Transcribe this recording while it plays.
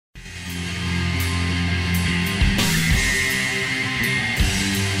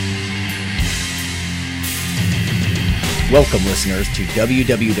Welcome, listeners, to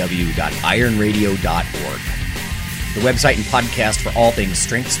www.ironradio.org, the website and podcast for all things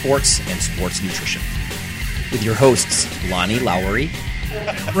strength sports and sports nutrition. With your hosts, Lonnie Lowery.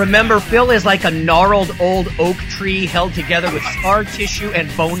 Remember, Phil is like a gnarled old oak tree held together with scar tissue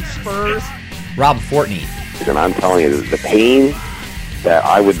and bone spurs. Rob Fortney. And I'm telling you, the pain that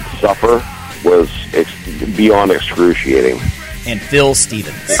I would suffer was beyond excruciating. And Phil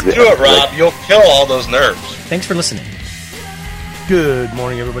Stevens. Do it, Rob. You'll kill all those nerves. Thanks for listening. Good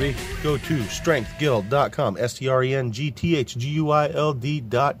morning, everybody. Go to strengthguild.com,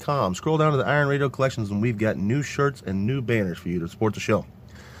 strengthguild.com. Scroll down to the Iron Radio collections, and we've got new shirts and new banners for you to support the show.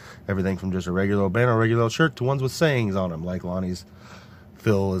 Everything from just a regular old banner, regular old shirt, to ones with sayings on them, like Lonnie's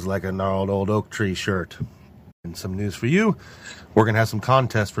Phil is like a gnarled old oak tree shirt. And some news for you, we're going to have some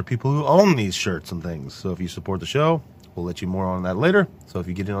contests for people who own these shirts and things. So if you support the show, we'll let you more on that later. So if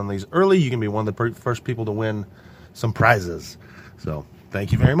you get in on these early, you can be one of the first people to win some prizes. So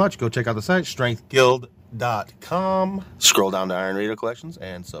thank you very much. Go check out the site, strengthguild.com. Scroll down to Iron Radio Collections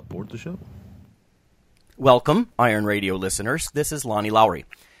and support the show. Welcome, Iron Radio listeners. This is Lonnie Lowery.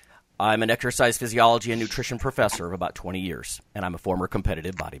 I'm an exercise physiology and nutrition professor of about 20 years, and I'm a former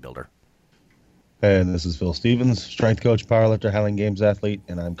competitive bodybuilder. And this is Phil Stevens, strength coach, powerlifter, Highland Games athlete,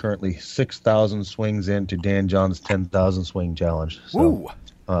 and I'm currently 6,000 swings into Dan John's 10,000 swing challenge. So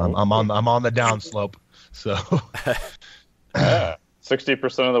I'm on the downslope. So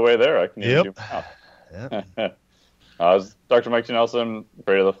 60% of the way there. I can even do math. Dr. Mike T. Nelson,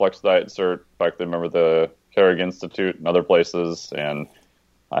 creator of the Flex Diet Cert, back then member of the Carrick Institute and other places, and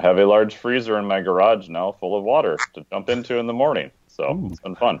I have a large freezer in my garage now full of water to jump into in the morning. So It's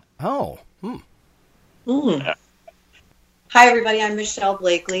been fun. Yeah. Hi, everybody. I'm Michelle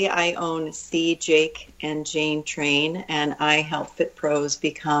Blakely. I own C, Jake, and Jane Train, and I help Fit Pros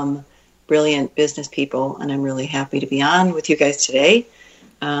become brilliant business people, and I'm really happy to be on with you guys today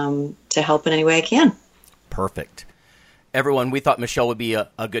to help in any way I can. Perfect. Everyone, we thought Michelle would be a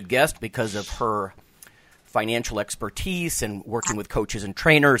good guest because of her financial expertise and working with coaches and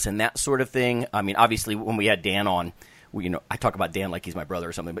trainers and that sort of thing. I mean, obviously, when we had Dan on, I talk about Dan like he's my brother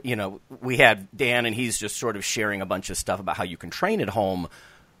or something, but, we had Dan and he's just sort of sharing a bunch of stuff about how you can train at home.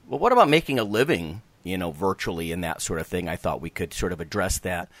 Well, what about making a living, virtually and that sort of thing? I thought we could sort of address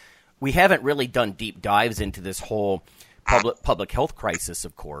that. We haven't really done deep dives into this whole public health crisis,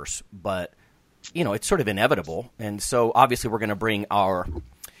 of course, but, it's sort of inevitable. And so obviously we're going to bring our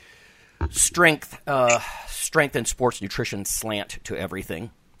strength and sports nutrition slant to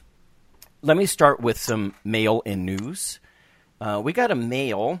everything. Let me start with some mail and news. We got a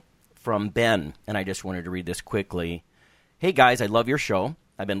mail from Ben, and I just wanted to read this quickly. Hey, guys, I love your show.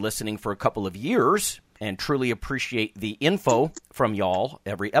 I've been listening for a couple of years and truly appreciate the info from y'all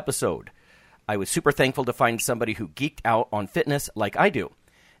every episode. I was super thankful to find somebody who geeked out on fitness like I do.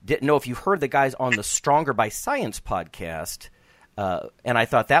 Didn't know if you heard the guys on the Stronger by Science podcast, and I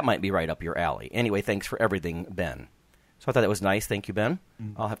thought that might be right up your alley. Anyway, thanks for everything, Ben. So I thought that was nice. Thank you, Ben.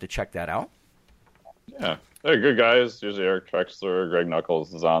 I'll have to check that out. Yeah, they're good guys. Usually Eric Trexler, Greg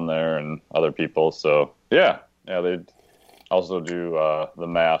Knuckles is on there, and other people. So, yeah, they also do the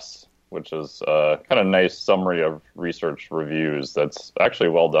Mass, which is kind of nice summary of research reviews that's actually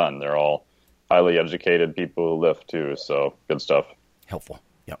well done. They're all highly educated people who lift, too, so good stuff. Helpful,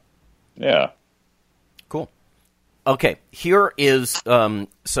 yep. Yeah. Cool. Okay, here is some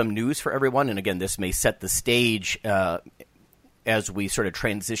news for everyone, and again, this may set the stage as we sort of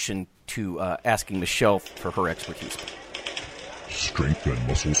transition to asking Michelle for her expertise. Strength and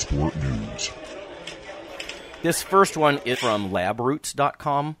muscle sport news. This first one is from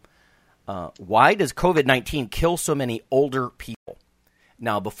labroots.com. Why does COVID-19 kill so many older people?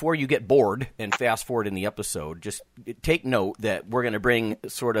 Now, before you get bored and fast forward in the episode, just take note that we're going to bring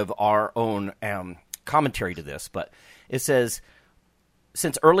sort of our own commentary to this, but it says,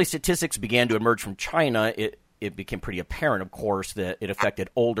 since early statistics began to emerge from China, it became pretty apparent, of course, that it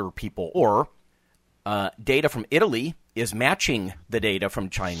affected older people. Or data from Italy is matching the data from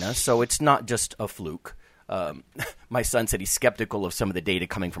China, so it's not just a fluke. My son said he's skeptical of some of the data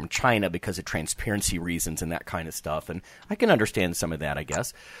coming from China because of transparency reasons and that kind of stuff, and I can understand some of that, I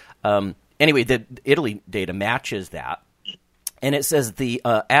guess. Anyway, the Italy data matches that, and it says the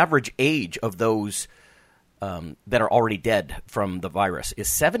average age of those that are already dead from the virus is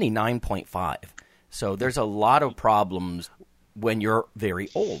 79.5. So there's a lot of problems when you're very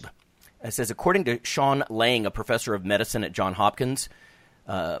old. It says, according to Sean Lang, a professor of medicine at Johns Hopkins,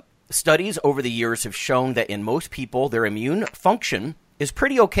 studies over the years have shown that in most people, their immune function is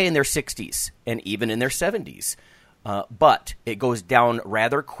pretty okay in their 60s and even in their 70s. But it goes down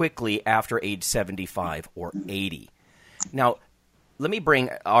rather quickly after age 75 or 80. Now, let me bring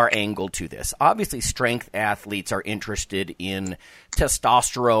our angle to this. Obviously, strength athletes are interested in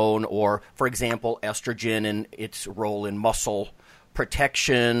testosterone or, for example, estrogen and its role in muscle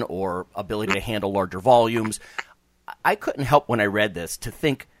protection or ability to handle larger volumes. I couldn't help when I read this to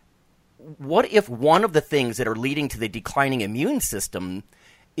think, what if one of the things that are leading to the declining immune system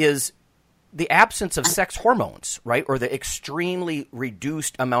is the absence of sex hormones, right? Or the extremely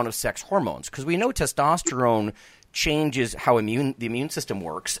reduced amount of sex hormones? Because we know testosterone changes how the immune system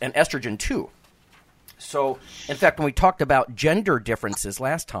works, and estrogen too. So, in fact, when we talked about gender differences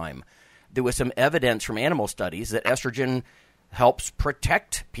last time, there was some evidence from animal studies that estrogen helps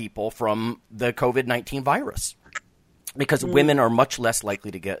protect people from the COVID-19 virus because women are much less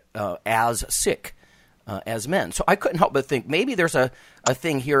likely to get as sick as men. So I couldn't help but think maybe there's a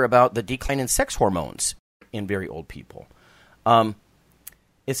thing here about the decline in sex hormones in very old people.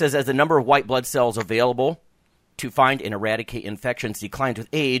 It says, as the number of white blood cells available to find and eradicate infections declines with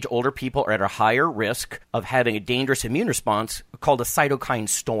age, older people are at a higher risk of having a dangerous immune response called a cytokine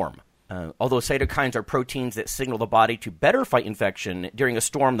storm. Although cytokines are proteins that signal the body to better fight infection, during a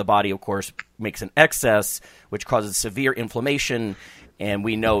storm, the body, of course, makes an excess, which causes severe inflammation. And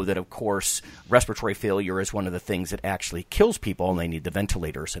we know that, of course, respiratory failure is one of the things that actually kills people, and they need the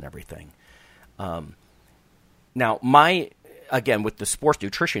ventilators and everything. Now, again, with the sports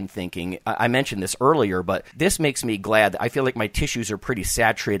nutrition thinking, I mentioned this earlier, but this makes me glad that I feel like my tissues are pretty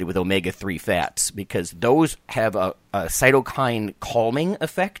saturated with omega-3 fats because those have a cytokine calming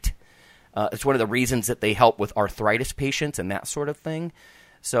effect. It's one of the reasons that they help with arthritis patients and that sort of thing.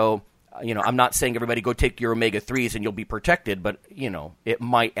 So, I'm not saying everybody go take your omega-3s and you'll be protected, but, it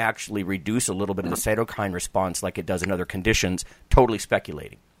might actually reduce a little bit of the cytokine response like it does in other conditions, totally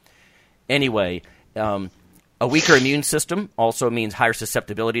speculating. Anyway, a weaker immune system also means higher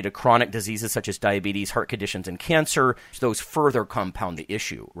susceptibility to chronic diseases such as diabetes, heart conditions, and cancer. So those further compound the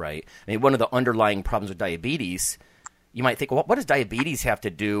issue, right? I mean, one of the underlying problems with diabetes, you might think, well, what does diabetes have to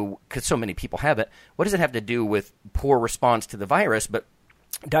do, because so many people have it, what does it have to do with poor response to the virus? But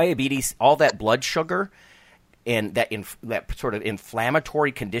diabetes, all that blood sugar and that sort of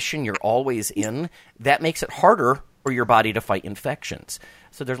inflammatory condition you're always in, that makes it harder for your body to fight infections.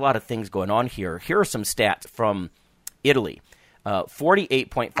 So there's a lot of things going on here. Here are some stats from Italy.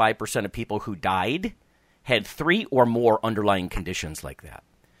 48.5% of people who died had 3 or more underlying conditions like that.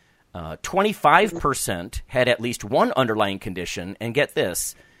 25% had at least one underlying condition, and get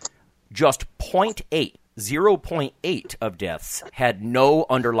this, just 0.8 of deaths had no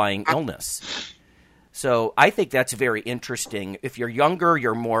underlying illness. So I think that's very interesting. If you're younger,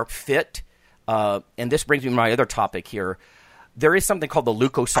 you're more fit, and this brings me to my other topic here. There is something called the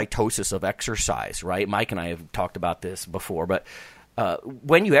leukocytosis of exercise, right? Mike and I have talked about this before, but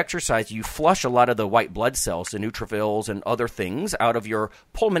when you exercise, you flush a lot of the white blood cells, the neutrophils and other things, out of your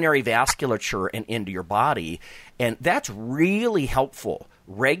pulmonary vasculature and into your body, and that's really helpful.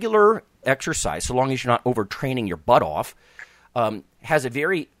 Regular exercise, so long as you're not overtraining your butt off, has a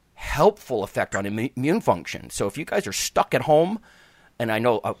very helpful effect on immune function. So if you guys are stuck at home, and I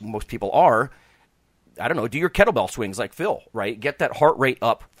know most people are, I don't know, do your kettlebell swings like Phil, right? Get that heart rate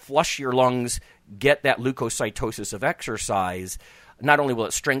up, flush your lungs, get that leukocytosis of exercise. Not only will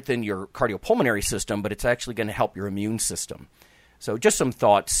it strengthen your cardiopulmonary system, but it's actually going to help your immune system. So just some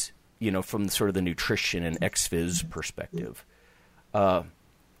thoughts, from sort of the nutrition and ex-phys perspective.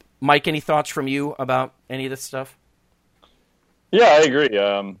 Mike, any thoughts from you about any of this stuff? Yeah, I agree.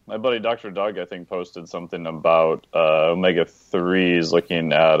 My buddy Dr. Doug, I think, posted something about omega-3s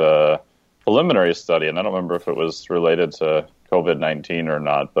looking at a preliminary study, and I don't remember if it was related to COVID-19 or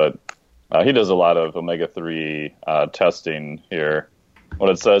not, but he does a lot of omega-3 testing here. What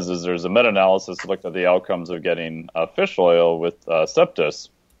it says is there's a meta-analysis that looked at the outcomes of getting fish oil with sepsis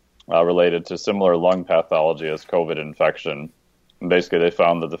related to similar lung pathology as COVID infection. And basically, they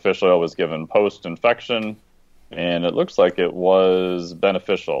found that the fish oil was given post-infection, and it looks like it was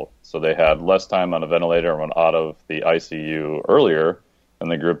beneficial. So they had less time on a ventilator and went out of the ICU earlier than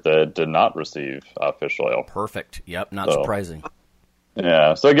the group that did not receive fish oil. Perfect. Yep, not surprising.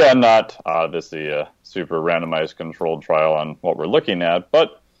 Yeah, so again, not obviously a super randomized controlled trial on what we're looking at,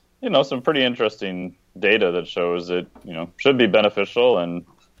 but, some pretty interesting data that shows it, should be beneficial. And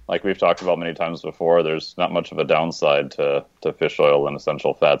like we've talked about many times before, there's not much of a downside to fish oil and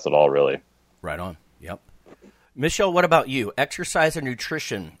essential fats at all, really. Right on. Yep. Michelle, what about you? Exercise and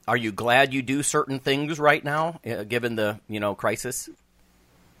nutrition. Are you glad you do certain things right now, given the, crisis?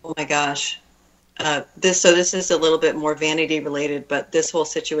 Oh my gosh. This is a little bit more vanity related, but this whole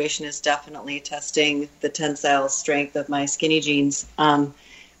situation is definitely testing the tensile strength of my skinny jeans,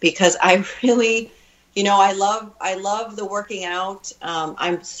 because I really I love the working out.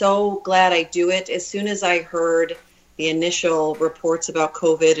 I'm so glad I do it. As soon as I heard the initial reports about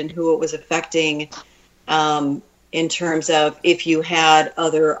COVID and who it was affecting, in terms of if you had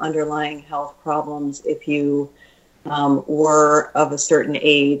other underlying health problems, if you were of a certain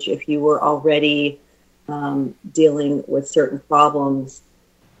age, if you were already dealing with certain problems,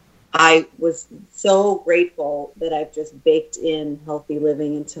 I was so grateful that I've just baked in healthy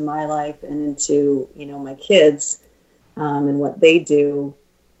living into my life and into, my kids and what they do.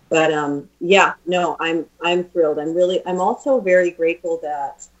 But I'm thrilled. I'm also very grateful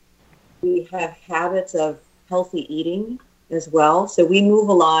that we have habits of healthy eating as well. So we move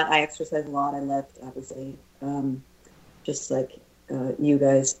a lot. I exercise a lot. I lift, obviously, just like you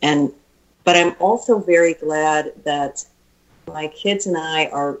guys. But I'm also very glad that my kids and I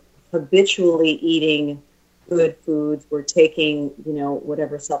are habitually eating good foods. We're taking,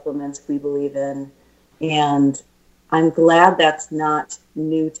 whatever supplements we believe in. And I'm glad that's not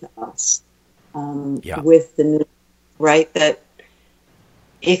new to us with the new, right? That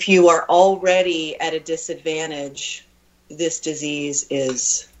if you are already at a disadvantage, this disease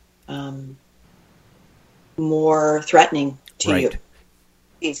is more threatening to you.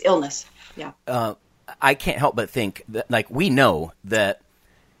 These illness. Yeah. I can't help but think that, we know that,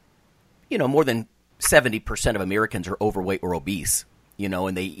 more than 70% of Americans are overweight or obese,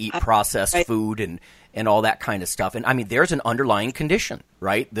 and they eat processed food and all that kind of stuff. And I mean, there's an underlying condition,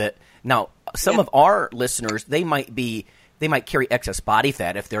 right? That now some of our listeners, they might carry excess body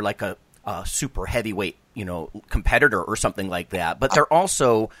fat if they're like a super heavyweight, competitor or something like that. But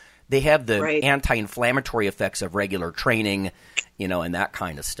they have the anti-inflammatory effects of regular training, and that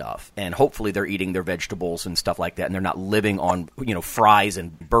kind of stuff. And hopefully they're eating their vegetables and stuff like that, and they're not living on, fries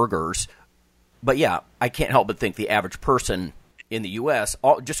and burgers. But yeah, I can't help but think the average person in the U.S.,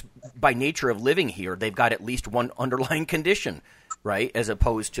 just by nature of living here, they've got at least one underlying condition, right? As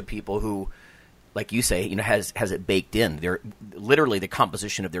opposed to people who, like you say, has it baked in. They're literally, the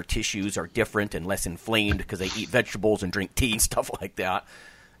composition of their tissues are different and less inflamed because they eat vegetables and drink tea and stuff like that.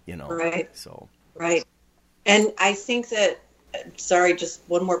 Right. So. Right. And I think that, sorry, just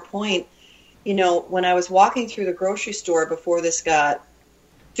one more point. When I was walking through the grocery store before this got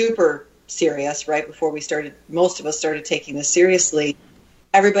super serious, right before most of us started taking this seriously,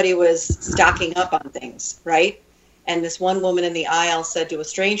 everybody was stocking up on things, right? And this one woman in the aisle said to a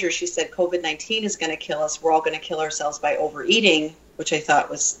stranger, she said, COVID-19 is going to kill us. We're all going to kill ourselves by overeating, which I thought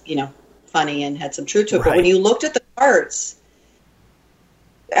was, funny and had some truth to it. Right. But when you looked at the carts,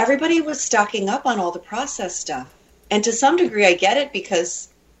 everybody was stocking up on all the processed stuff. And to some degree, I get it because,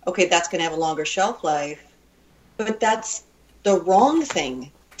 that's going to have a longer shelf life. But that's the wrong thing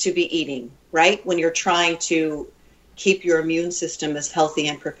to be eating, right? When you're trying to keep your immune system as healthy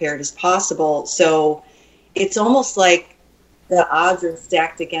and prepared as possible. So it's almost like the odds are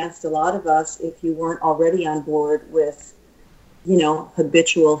stacked against a lot of us if you weren't already on board with,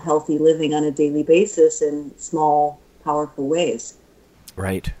 habitual healthy living on a daily basis in small, powerful ways.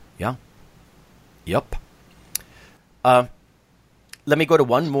 Right. Yeah. Yep. Let me go to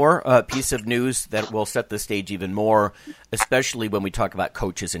one more piece of news that will set the stage even more, especially when we talk about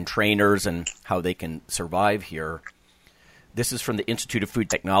coaches and trainers and how they can survive here. This is from the Institute of Food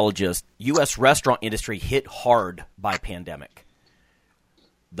Technologists. U.S. restaurant industry hit hard by pandemic.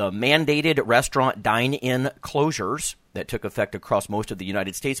 The mandated restaurant dine-in closures that took effect across most of the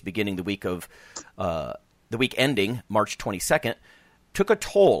United States beginning the week ending March 22nd took a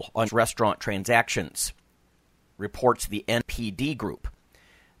toll on restaurant transactions, reports the NPD Group.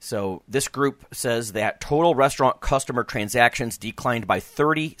 So this group says that total restaurant customer transactions declined by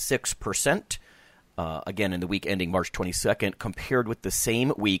 36%, again in the week ending March 22nd, compared with the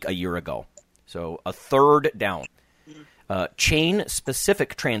same week a year ago. So a third down.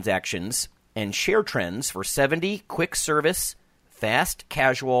 Chain-specific transactions and share trends for 70 quick service, fast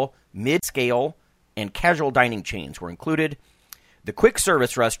casual, mid-scale, and casual dining chains were included. The quick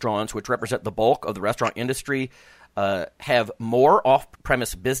service restaurants, which represent the bulk of the restaurant industry, have more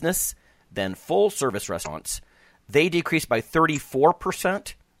off-premise business than full-service restaurants. They decreased by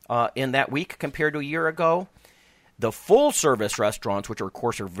 34% in that week compared to a year ago. The full-service restaurants, which of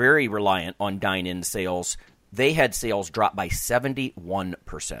course are very reliant on dine-in sales, they had sales drop by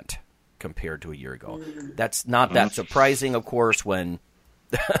 71% compared to a year ago. That's not that surprising, of course, when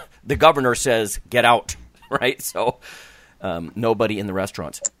the governor says, get out, right? So nobody in the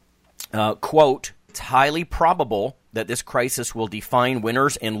restaurants. Quote, it's highly probable that this crisis will define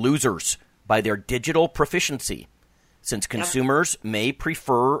winners and losers by their digital proficiency, since consumers may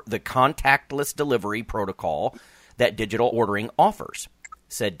prefer the contactless delivery protocol that digital ordering offers,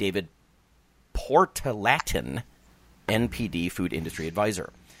 said David Portalatin, NPD Food Industry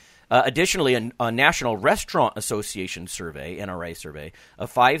Advisor. Additionally, a National Restaurant Association survey, NRA survey,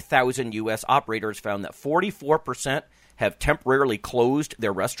 of 5,000 U.S. operators found that 44% have temporarily closed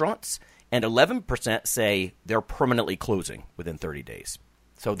their restaurants, and 11% say they're permanently closing within 30 days.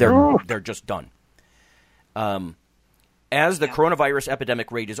 So they're just done. As the coronavirus epidemic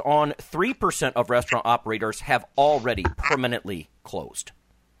rages on, 3% of restaurant operators have already permanently closed.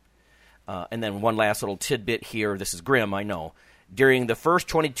 And then one last little tidbit here. This is grim, I know. During the first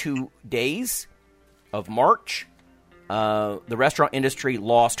 22 days of March, the restaurant industry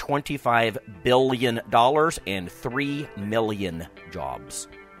lost $25 billion and 3 million jobs.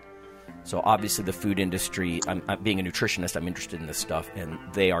 So obviously the food industry, I'm being a nutritionist, I'm interested in this stuff, and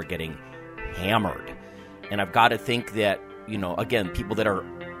they are getting hammered. And I've got to think that, again, people that are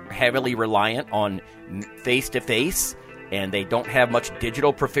heavily reliant on face-to-face and they don't have much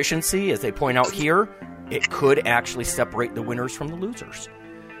digital proficiency, as they point out here, it could actually separate the winners from the losers.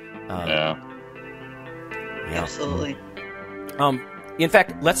 Absolutely. In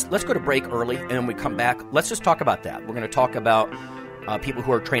fact, let's go to break early, and when we come back, let's just talk about that. We're going to talk about people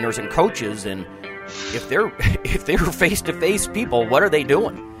who are trainers and coaches, and if they're face-to-face people, what are they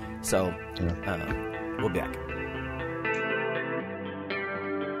doing? So we'll be back.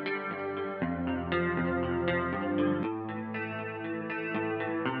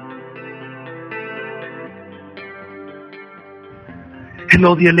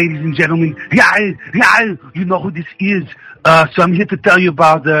 Hello there, ladies and gentlemen. Yeah, you know who this is. So I'm here to tell you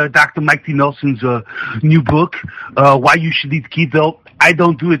about Dr. Mike T. Nelson's new book, Why You Should Eat Keto. I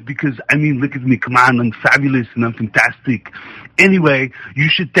don't do it because, look at me. Come on, I'm fabulous and I'm fantastic. Anyway, you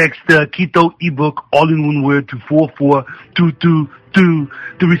should text the Keto ebook, all in one word, to 44222 to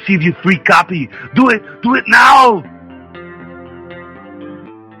receive your free copy. Do it now!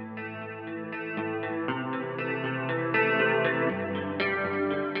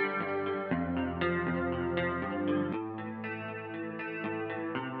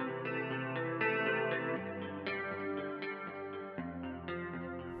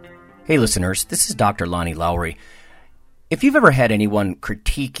 Hey listeners, this is Dr. Lonnie Lowry. If you've ever had anyone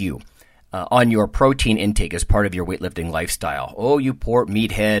critique you on your protein intake as part of your weightlifting lifestyle, oh, you poor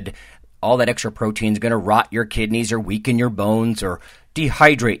meathead, all that extra protein is going to rot your kidneys or weaken your bones or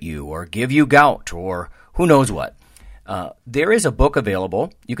dehydrate you or give you gout or who knows what. There is a book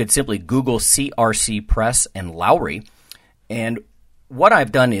available. You could simply Google CRC Press and Lowry. And what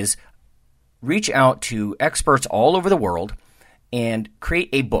I've done is reach out to experts all over the world and create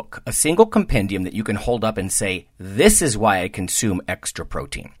a book, a single compendium that you can hold up and say, this is why I consume extra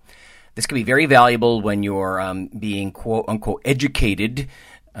protein. This can be very valuable when you're being quote-unquote educated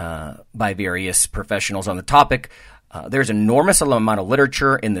by various professionals on the topic. There's an enormous amount of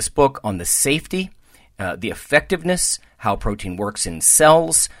literature in this book on the safety, the effectiveness, how protein works in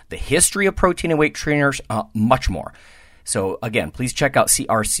cells, the history of protein and weight trainers, much more. So again, please check out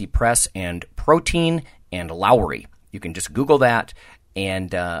CRC Press and Protein and Lowry. You can just Google that,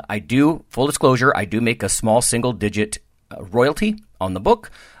 and I do, full disclosure, I do make a small single-digit royalty on the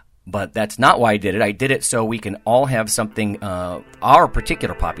book, but that's not why I did it. I did it so we can all have something, our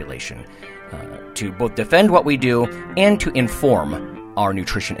particular population, to both defend what we do and to inform our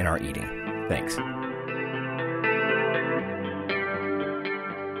nutrition and our eating. Thanks.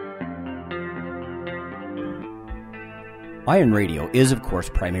 Iron Radio is, of course,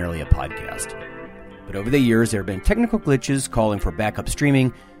 primarily a podcast. But over the years, there have been technical glitches calling for backup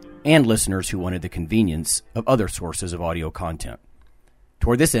streaming and listeners who wanted the convenience of other sources of audio content.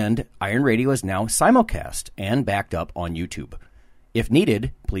 Toward this end, Iron Radio is now simulcast and backed up on YouTube. If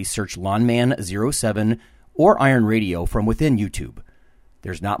needed, please search Lawnman07 or Iron Radio from within YouTube.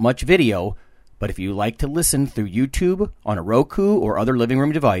 There's not much video, but if you like to listen through YouTube on a Roku or other living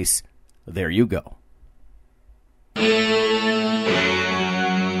room device, there you go.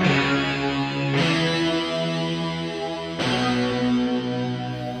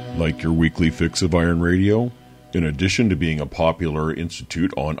 Like your weekly fix of Iron Radio? In addition to being a popular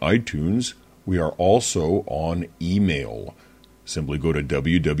institute on iTunes, we are also on email. Simply go to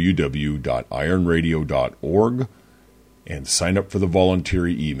www.ironradio.org and sign up for the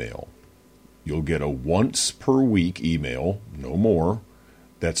voluntary email. You'll get a once-per-week email, no more,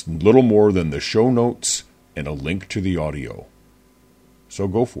 that's little more than the show notes and a link to the audio. So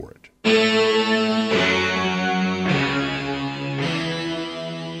go for it.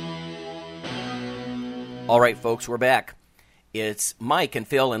 All right, folks, we're back. It's Mike and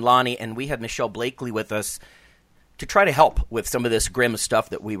Phil and Lonnie, and we have Michelle Blakely with us to try to help with some of this grim stuff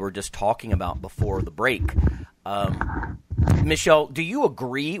that we were just talking about before the break. Michelle, do you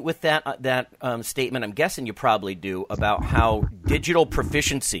agree with that statement? I'm guessing you probably do, about how digital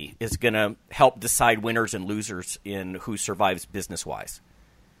proficiency is going to help decide winners and losers in who survives business-wise.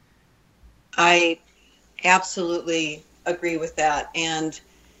 I absolutely agree with that. And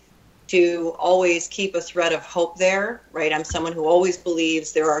to always keep a thread of hope there, right? I'm someone who always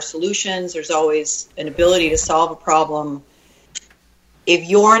believes there are solutions. There's always an ability to solve a problem. If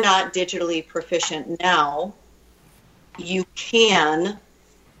you're not digitally proficient now, you can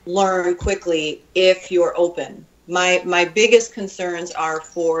learn quickly if you're open. My biggest concerns are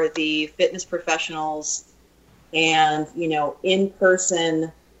for the fitness professionals and,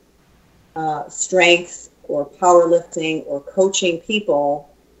 in-person strength or powerlifting or coaching people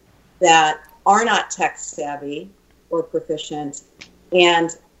that are not tech savvy or proficient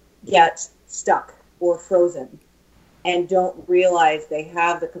and get stuck or frozen and don't realize they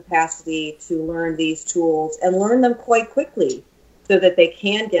have the capacity to learn these tools and learn them quite quickly so that they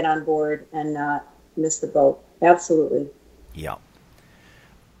can get on board and not miss the boat. Absolutely. Yeah.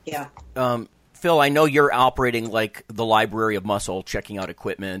 Yeah. Phil, I know you're operating like the Library of Muscle, checking out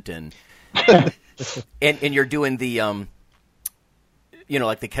equipment and and you're doing the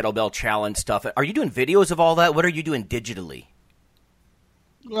like the kettlebell challenge stuff. Are you doing videos of all that? What are you doing digitally?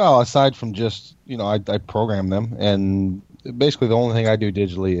 Well, aside from just, I program them, and basically the only thing I do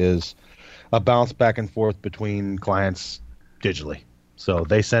digitally is a bounce back and forth between clients digitally. So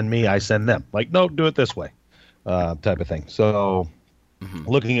they send me, I send them. Like, no, do it this way, type of thing. So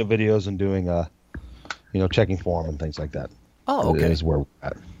looking at videos and doing, checking form and things like that. Oh, okay. Is where we're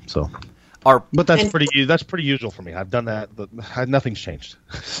at. So, but that's pretty usual for me. I've done that. Nothing's changed.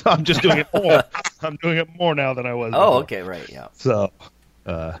 So I'm just doing it more. I'm doing it more now than I was. Oh, before. okay, right, yeah. So,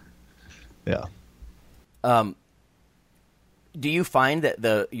 yeah. Do you find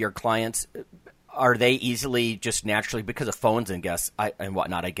that your clients, are they easily just naturally, because of phones and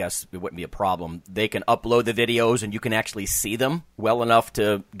whatnot, I guess it wouldn't be a problem, they can upload the videos and you can actually see them well enough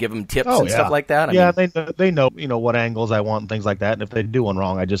to give them tips stuff like that? I mean, they know what angles I want and things like that. And if they do one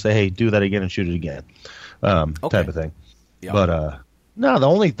wrong, I just say, hey, do that again and shoot it again, type of thing. Yeah. But no, the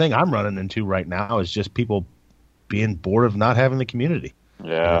only thing I'm running into right now is just people being bored of not having the community.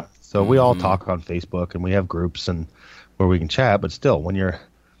 Yeah. So we all talk on Facebook and we have groups and where we can chat, but still, when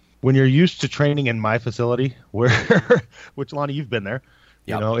you're used to training in my facility, which Lonnie, you've been there,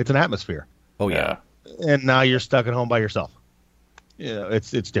 it's an atmosphere. Oh yeah. And now you're stuck at home by yourself.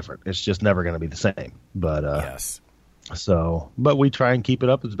 It's different. It's just never going to be the same. But yes. So, but we try and keep it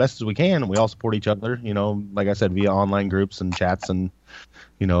up as best as we can, and we all support each other. Like I said, via online groups and chats and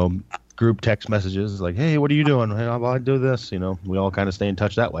group text messages like, hey, what are you doing? Hey, I do this. We all kind of stay in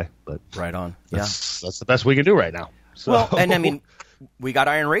touch that way. But right on. That's the best we can do right now. So. Well, and I mean, we got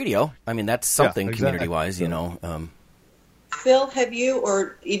Iron Radio. I mean, that's something community-wise, Phil, have you,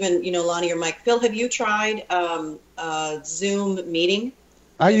 or even, Lonnie or Mike, Phil, have you tried Zoom meeting?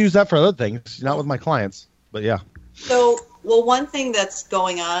 I use that for other things, not with my clients, but yeah. So, one thing that's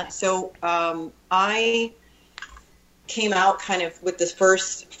going on, I came out kind of with this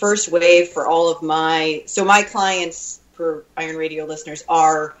first wave for all of my clients, for Iron Radio listeners,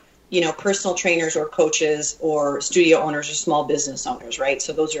 are personal trainers or coaches or studio owners or small business owners, right?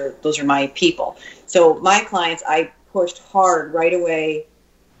 So those are my people. So my clients, I pushed hard right away.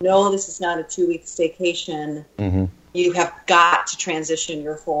 No, this is not a 2-week staycation. Mm-hmm. You have got to transition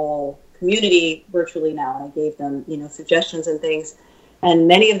your whole community virtually now. And I gave them, suggestions and things. And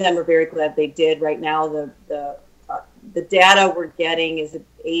many of them are very glad they did. Right now, the data we're getting is an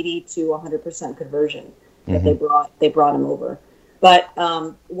 80 to 100% conversion that they brought them over. But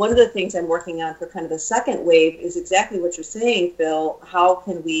one of the things I'm working on for kind of the second wave is exactly what you're saying, Phil. How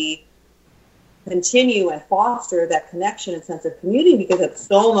can we continue and foster that connection and sense of community? Because that's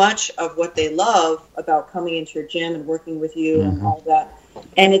so much of what they love about coming into your gym and working with you and all that.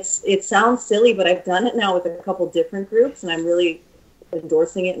 And it sounds silly, but I've done it now with a couple different groups, and I'm really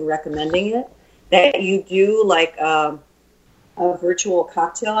endorsing it and recommending it. That you do like a virtual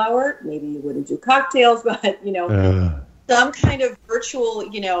cocktail hour. Maybe you wouldn't do cocktails, but some kind of virtual,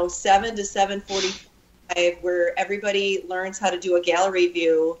 7 to 7:45, where everybody learns how to do a gallery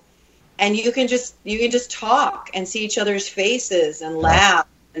view, and you can just talk and see each other's faces and laugh,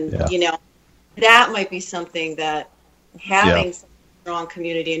 and that might be something that having some strong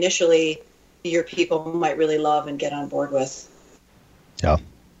community initially, your people might really love and get on board with. Yeah,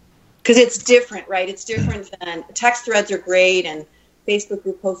 because it's different, right? It's different than text threads are great and Facebook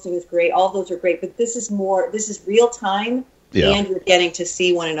group posting is great. All those are great, but this is real time, and you're getting to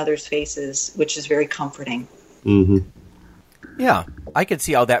see one another's faces, which is very comforting. Mm-hmm. Yeah, I could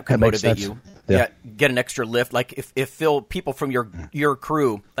see how that could motivate you. Yeah. get an extra lift. Like if Phil, people from your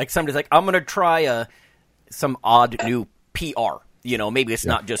crew, like somebody's like, I'm going to try some odd new PR. Maybe it's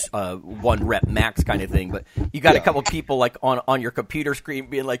not just one rep max kind of thing, but you got a couple people like on your computer screen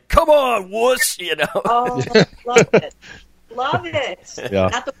being like, "Come on, wuss," Oh, love it, love it. Yeah.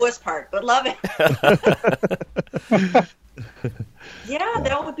 Not the wuss part, but love it. Yeah,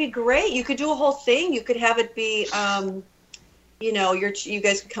 that would be great. You could do a whole thing. You could have it be, you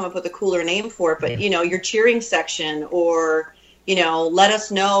guys could come up with a cooler name for it, but your cheering section, or let us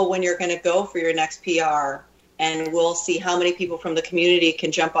know when you're going to go for your next PR. And we'll see how many people from the community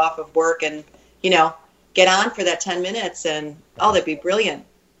can jump off of work and, get on for that 10 minutes. And, that'd be brilliant.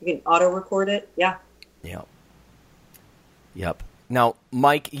 You can auto-record it. Yeah. Yep. Now,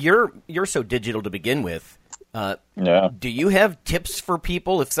 Mike, you're so digital to begin with. Do you have tips for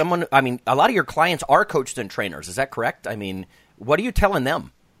people? If someone, a lot of your clients are coaches and trainers. Is that correct? What are you telling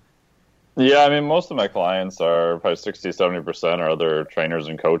them? Yeah, most of my clients are probably 60-70% are other trainers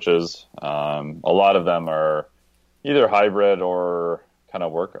and coaches. A lot of them are either hybrid or kind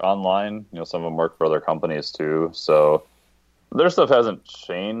of work online. Some of them work for other companies too. So their stuff hasn't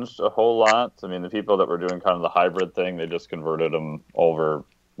changed a whole lot. The people that were doing kind of the hybrid thing, they just converted them over,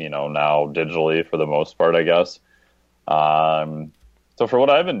 now digitally for the most part, I guess. So for what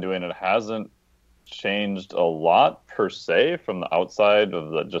I've been doing, it hasn't changed a lot per se from the outside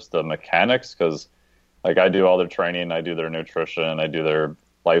of just the mechanics, because like I do all their training, I do their nutrition, I do their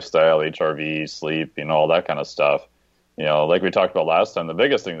lifestyle, HRV, sleep, all that kind of stuff. Like we talked about last time, the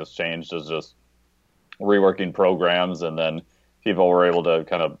biggest thing that's changed is just reworking programs, and then people were able to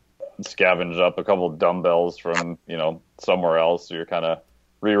kind of scavenge up a couple of dumbbells from somewhere else, so you're kind of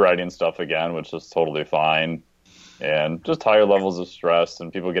rewriting stuff again, which is totally fine. And just higher levels of stress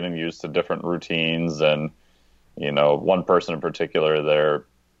and people getting used to different routines. And, one person in particular, their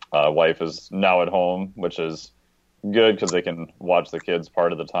wife is now at home, which is good because they can watch the kids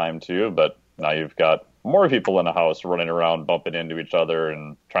part of the time too. But now you've got more people in the house running around, bumping into each other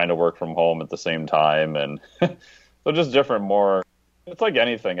and trying to work from home at the same time. And so just different, more, it's like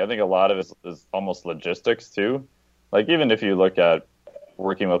anything. I think a lot of it is almost logistics too. Like even if you look at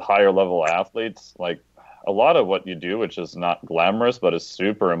working with higher level athletes, like, a lot of what you do, which is not glamorous but is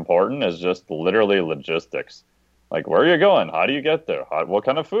super important, is just literally logistics. Like, where are you going? How do you get there? What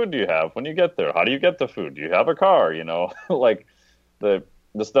kind of food do you have when you get there? How do you get the food? Do you have a car? Like the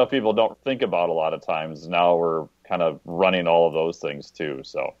stuff people don't think about a lot of times. Now we're kind of running all of those things too.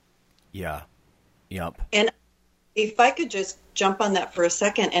 So, yeah, yep. And if I could just jump on that for a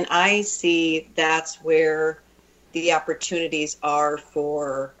second, and I see that's where the opportunities are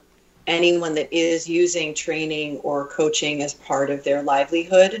for anyone that is using training or coaching as part of their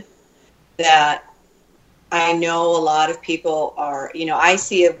livelihood. That I know a lot of people are, I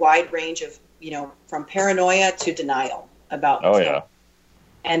see a wide range of, from paranoia to denial about stuff. Yeah.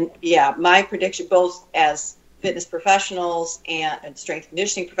 And my prediction, both as fitness professionals and strength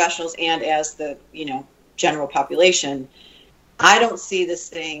conditioning professionals and as the, general population, I don't see this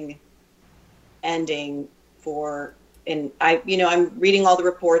thing ending for, and I'm reading all the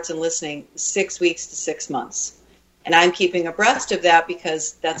reports and listening, 6 weeks to 6 months. And I'm keeping abreast of that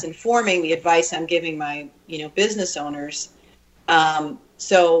because that's informing the advice I'm giving my, business owners.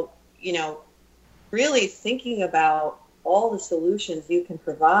 So, really thinking about all the solutions you can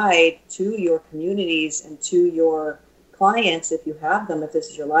provide to your communities and to your clients, if you have them, if this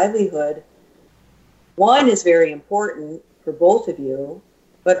is your livelihood. One is very important for both of you,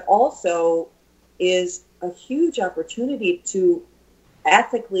 but also is a huge opportunity to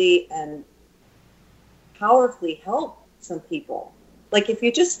ethically and powerfully help some people. Like if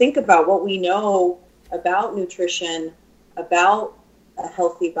you just think about what we know about nutrition, about a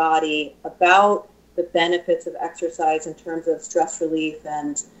healthy body, about the benefits of exercise in terms of stress relief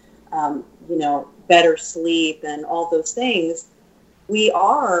and, better sleep and all those things, we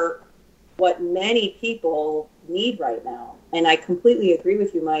are what many people need right now. And I completely agree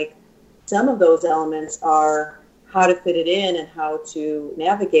with you, Mike. Some of those elements are how to fit it in and how to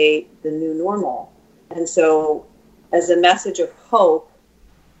navigate the new normal. And so as a message of hope,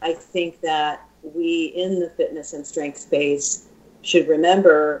 I think that we in the fitness and strength space should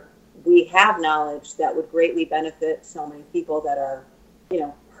remember we have knowledge that would greatly benefit so many people that are,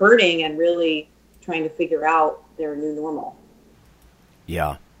 hurting and really trying to figure out their new normal.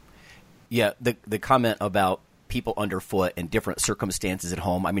 Yeah. Yeah, the comment about people underfoot and different circumstances at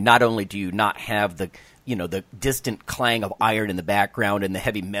home. I mean, not only do you not have the distant clang of iron in the background and the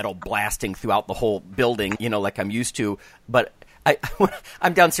heavy metal blasting throughout the whole building, like I'm used to, but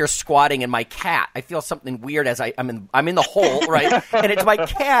I'm downstairs squatting, and my cat. I feel something weird as I'm in the hole, right? And it's my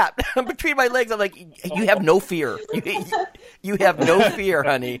cat between my legs. I'm like, you have no fear. You have no fear,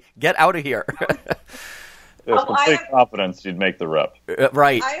 honey. Get out of here. With complete confidence, you'd make the rep.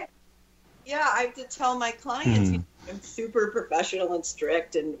 Right. I have to tell my clients, I'm super professional and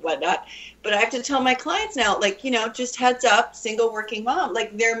strict and whatnot, but I have to tell my clients now, like, just heads up, single working mom,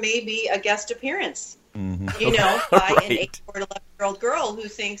 like there may be a guest appearance, by an 8 or 11-year-old girl who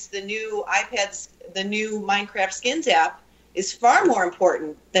thinks the new the new Minecraft Skins app is far more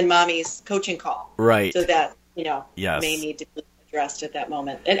important than mommy's coaching call. Right. So that, yes. may need to be addressed at that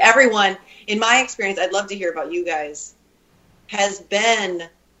moment. And everyone, in my experience, I'd love to hear about you guys, has been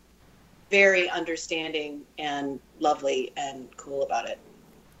very understanding and lovely and cool about it.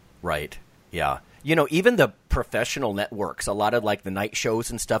 Right. Yeah. Even the professional networks, a lot of like the night shows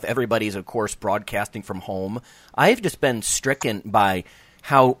and stuff, everybody's, of course, broadcasting from home. I've just been stricken by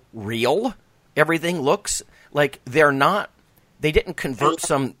how real everything looks. Like they didn't convert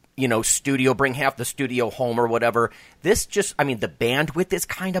some, studio, bring half the studio home or whatever. This just, the bandwidth is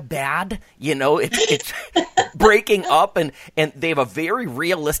kind of bad. It's breaking up, and they have a very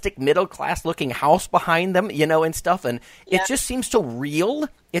realistic middle-class looking house behind them, and stuff. And it just seems so real.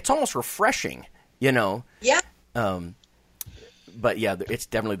 It's almost refreshing, Yeah. But yeah, it's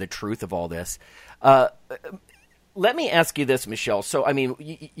definitely the truth of all this. Let me ask you this, Michelle. So,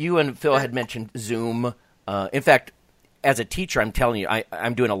 you and Phil had mentioned Zoom. In fact, as a teacher, I'm telling you,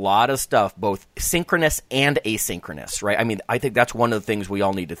 I'm doing a lot of stuff, both synchronous and asynchronous, right? I think that's one of the things we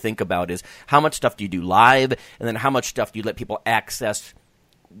all need to think about is how much stuff do you do live, and then how much stuff do you let people access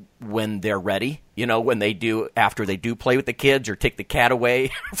when they're ready, after they do play with the kids or take the cat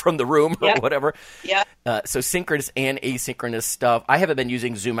away from the room or whatever. Yeah. So synchronous and asynchronous stuff. I haven't been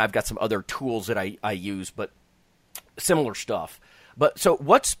using Zoom. I've got some other tools that I use, but similar stuff. But so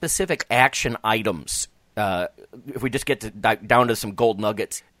what specific action items, if we just get down to some gold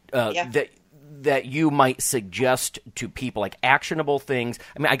nuggets, that you might suggest to people, like actionable things?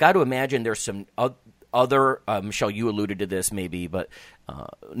 I got to imagine there's some other, Michelle, you alluded to this maybe, but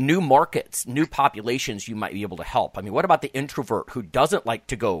new markets, new populations you might be able to help. What about the introvert who doesn't like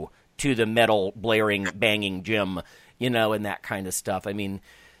to go to the metal blaring, banging gym, and that kind of stuff?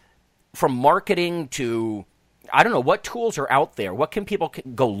 From marketing to, I don't know, what tools are out there? What can people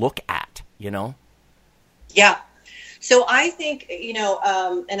go look at, Yeah. So I think,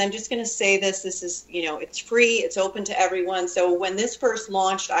 and I'm just going to say this is, it's free, it's open to everyone. So when this first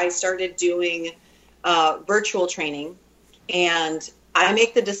launched, I started doing virtual training, and I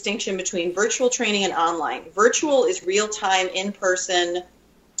make the distinction between virtual training and online. Virtual is real-time, in-person,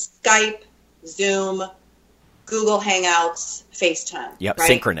 Skype, Zoom, Google Hangouts, FaceTime. Yep, right?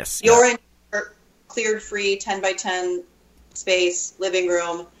 synchronous. You're in your cleared free 10 by 10 space, living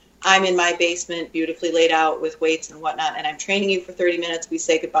room. I'm in my basement, beautifully laid out with weights and whatnot, and I'm training you for 30 minutes. We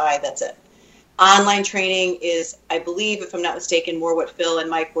say goodbye. That's it. Online training is, I believe, if I'm not mistaken, more what Phil and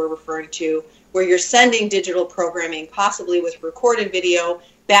Mike were referring to, where you're sending digital programming, possibly with recorded video,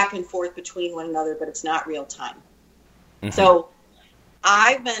 back and forth between one another, but it's not real time. Mm-hmm. So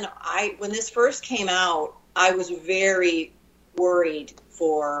when this first came out, I was very worried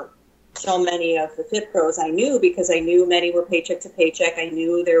for so many of the Fit Pros I knew, because I knew many were paycheck to paycheck. I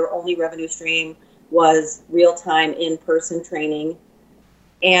knew their only revenue stream was real-time in-person training.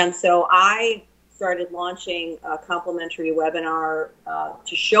 And so I started launching a complimentary webinar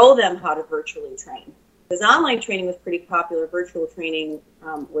to show them how to virtually train. Because online training was pretty popular, virtual training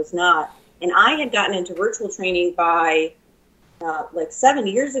was not. And I had gotten into virtual training by like 7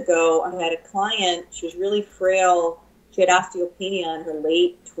 years ago. I had a client, she was really frail. She had osteopenia in her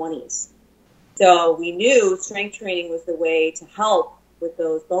late 20s. So we knew strength training was the way to help with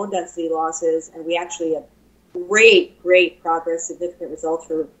those bone density losses, and we actually had great progress, significant results.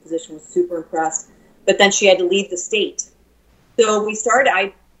 Her physician was super impressed. But then she had to leave the state. So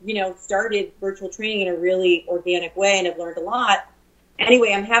I started virtual training in a really organic way, and I've learned a lot.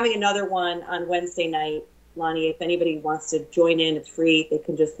 Anyway, I'm having another one on Wednesday night, Lonnie. If anybody wants to join in, it's free. They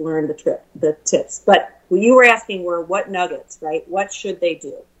can just learn the tips. But what you were asking were what nuggets, right? What should they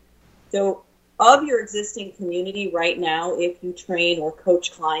do? So of your existing community right now, if you train or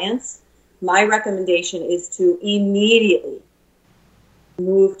coach clients, my recommendation is to immediately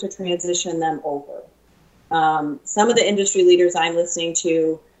move to transition them over. Some of the industry leaders I'm listening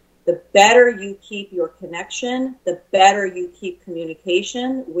to, the better you keep your connection, the better you keep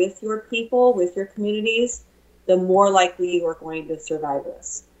communication with your people, with your communities, the more likely you are going to survive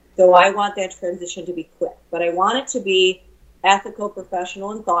this. So I want that transition to be quick, but I want it to be ethical,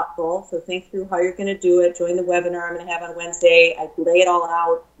 professional, and thoughtful. So think through how you're going to do it. Join the webinar I'm going to have on Wednesday. I lay it all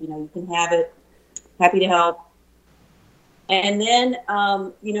out. You can have it. Happy to help. And then,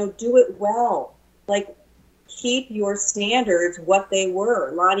 do it well. Like, keep your standards what they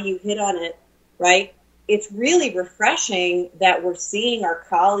were. Lonnie, you hit on it, right? It's really refreshing that we're seeing our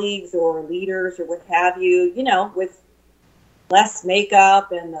colleagues or leaders or what have you, with less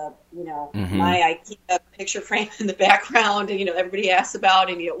makeup and the, my IKEA picture frame in the background, and, everybody asks about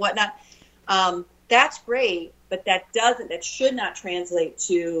and, whatnot. That's great, but that should not translate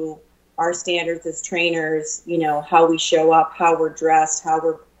to our standards as trainers, how we show up, how we're dressed, how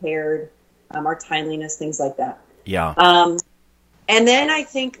we're prepared, our timeliness, things like that. Yeah. And then I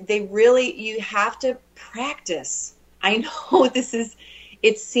think you have to practice. I know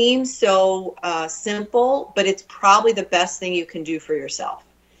it seems so simple, but it's probably the best thing you can do for yourself.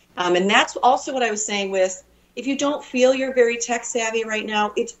 And that's also what I was saying with, if you don't feel you're very tech savvy right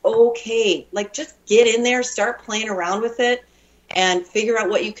now, it's okay. Like, just get in there, start playing around with it, and figure out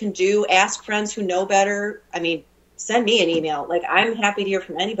what you can do. Ask friends who know better. I mean, send me an email. Like, I'm happy to hear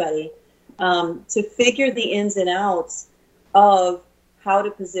from anybody to figure the ins and outs of how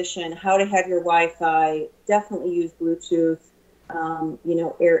to position, how to have your Wi-Fi. Definitely use Bluetooth.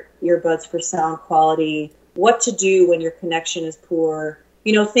 Earbuds for sound quality, what to do when your connection is poor,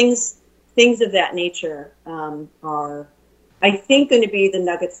 things of that nature are, I think, going to be the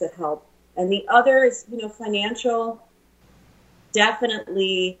nuggets that help. And the other is, financial,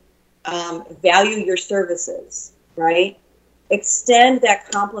 definitely value your services, right? Extend that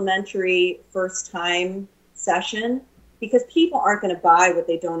complimentary first time session, because people aren't going to buy what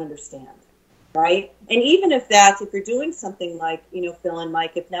they don't understand. Right? And even if you're doing something like, Phil and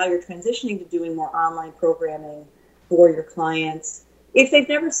Mike, if now you're transitioning to doing more online programming for your clients, if they've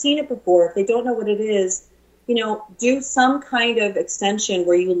never seen it before, if they don't know what it is, do some kind of extension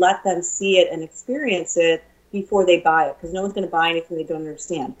where you let them see it and experience it before they buy it, because no one's going to buy anything they don't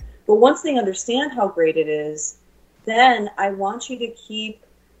understand. But once they understand how great it is, then I want you to keep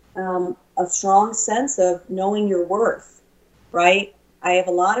a strong sense of knowing your worth, right? I have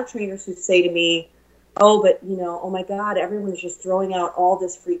a lot of trainers who say to me, oh my God, everyone's just throwing out all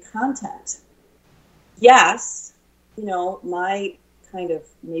this free content. Yes, my kind of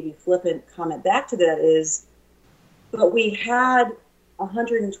maybe flippant comment back to that is, but we had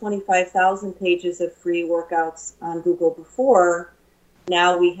 125,000 pages of free workouts on Google before.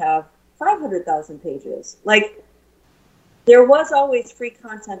 Now we have 500,000 pages. Like, there was always free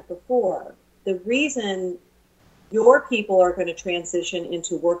content before. The reason your people are going to transition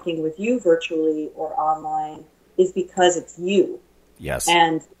into working with you virtually or online is because it's you. Yes.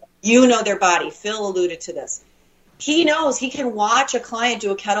 And their body. Phil alluded to this. He knows he can watch a client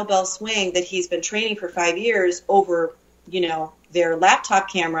do a kettlebell swing that he's been training for 5 years over, their laptop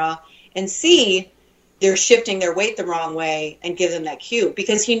camera and see they're shifting their weight the wrong way and give them that cue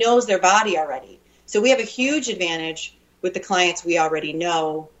because he knows their body already. So we have a huge advantage with the clients we already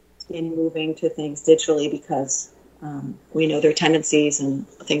know in moving to things digitally because we know their tendencies and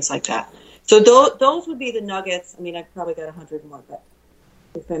things like that. So those would be the nuggets. I mean, I've probably got 100 more, but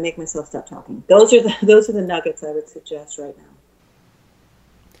if I make myself stop talking, those are the nuggets I would suggest right now.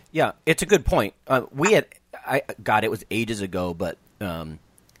 Yeah, it's a good point. It was ages ago, but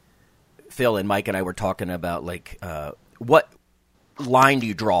Phil and Mike and I were talking about what line do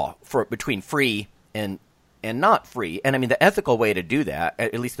you draw between free and not free? And I mean, the ethical way to do that,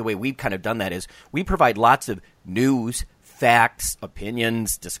 at least the way we've kind of done that, is we provide lots of news, facts,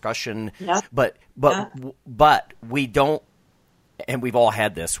 opinions, discussion, but we don't, and we've all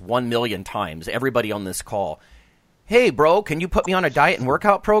had this 1 million times, everybody on this call, hey, bro, can you put me on a diet and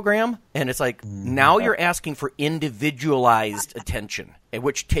workout program? And it's like, now you're asking for individualized attention,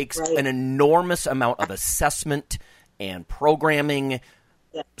 which takes an enormous amount of assessment and programming.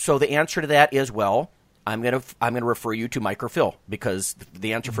 Yeah. So the answer to that is, well, I'm gonna refer you to Mike or Phil, because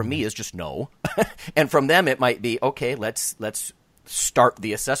the answer from me is just no, and from them it might be, okay, let's start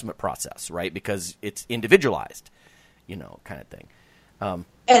the assessment process, right? Because it's individualized, kind of thing.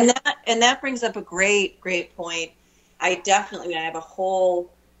 And that brings up a great point. I have a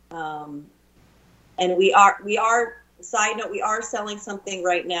whole, and we are side note, we are selling something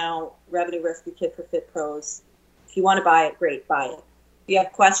right now, Revenue Rescue Kit for Fit Pros. If you want to buy it, great, buy it. If you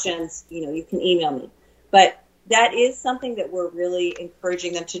have questions, you can email me. But that is something that we're really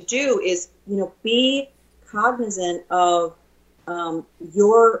encouraging them to do is, be cognizant of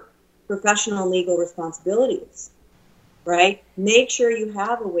your professional and legal responsibilities, right? Make sure you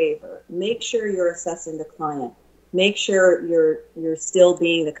have a waiver. Make sure you're assessing the client. Make sure you're still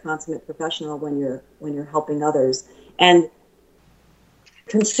being the consummate professional when you're helping others. And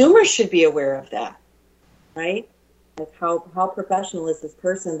consumers should be aware of that, right? Like how professional is this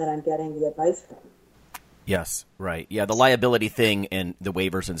person that I'm getting the advice from? Yes, right. Yeah, the liability thing and the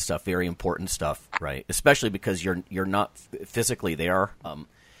waivers and stuff, very important stuff, right? Especially because you're not physically there.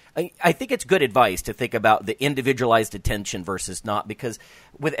 I think it's good advice to think about the individualized attention versus not, because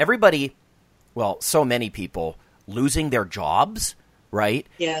with everybody, well, so many people losing their jobs, right?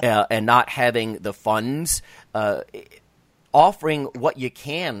 Yeah. And not having the funds, offering what you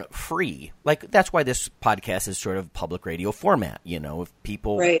can free. Like, that's why this podcast is sort of public radio format, if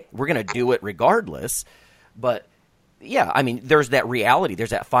people, right. We're going to do it regardless. But yeah, I mean, there's that reality.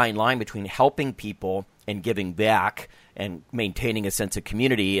 There's that fine line between helping people and giving back and maintaining a sense of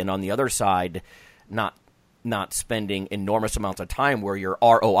community. And on the other side, not spending enormous amounts of time where your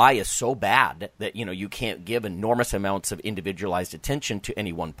ROI is so bad that, you can't give enormous amounts of individualized attention to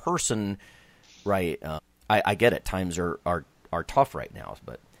any one person. Right. I get it. Times are tough right now,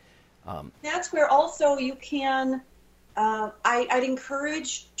 but that's where also you can, I'd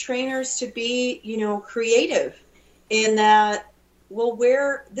encourage trainers to be, creative in that,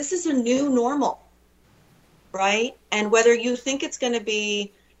 this is a new normal, right? And whether you think it's going to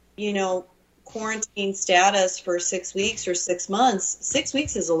be, quarantine status for 6 weeks or 6 months, 6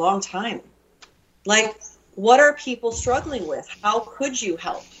 weeks is a long time. Like, what are people struggling with? How could you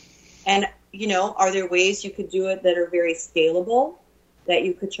help? And, are there ways you could do it that are very scalable, that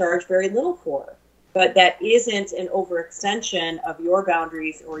you could charge very little for, but that isn't an overextension of your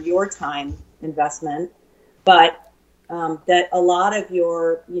boundaries or your time investment, but that a lot of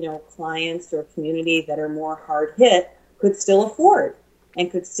your, clients or community that are more hard hit could still afford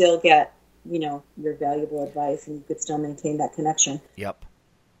and could still get, your valuable advice, and you could still maintain that connection. Yep.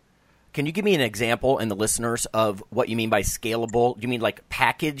 Can you give me an example and the listeners of what you mean by scalable? Do you mean like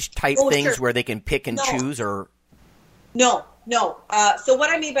package type things sure. where they can pick and choose, or? No. So what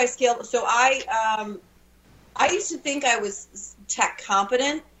I mean by scale, so I used to think I was tech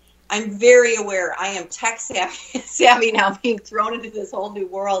competent. I'm very aware I am tech savvy now, being thrown into this whole new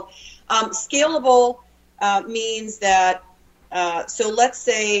world. Scalable means that, so let's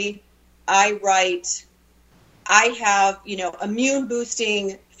say I have, immune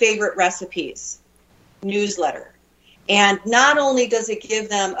boosting favorite recipes newsletter. And not only does it give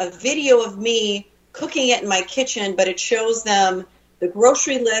them a video of me cooking it in my kitchen, but it shows them the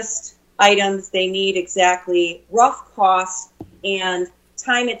grocery list items they need exactly, rough costs, and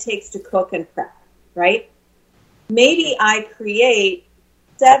time it takes to cook and prep, right? Maybe I create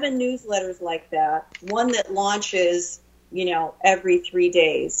 7 newsletters like that, one that launches, every 3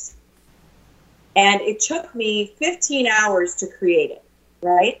 days. And it took me 15 hours to create it,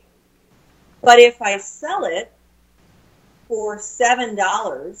 right? But if I sell it for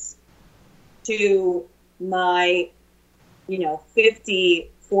 $7 to my, 50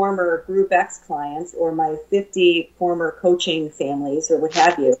 former Group X clients or my 50 former coaching families or what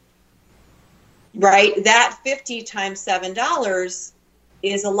have you, right? That 50 times $7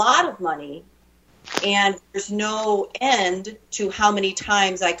 is a lot of money, and there's no end to how many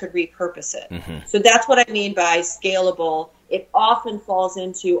times I could repurpose it. Mm-hmm. So that's what I mean by scalable. It often falls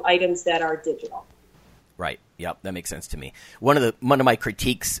into items that are digital. Right. Yep. That makes sense to me. One of my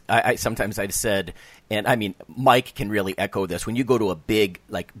critiques, I've said, and I mean, Mike can really echo this. When you go to a big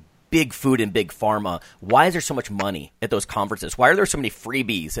food and big pharma, why is there so much money at those conferences? Why are there so many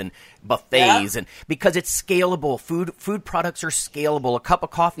freebies and buffets? Yeah. And because it's scalable. Food products are scalable. A cup of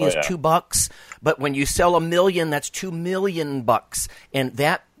coffee is $2, but when you sell 1 million, that's $2 million.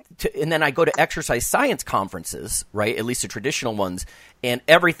 And then I go to exercise science conferences, right? At least the traditional ones, and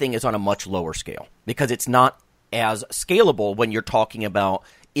everything is on a much lower scale because it's not as scalable when you're talking about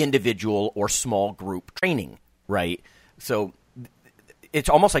individual or small group training, right? So it's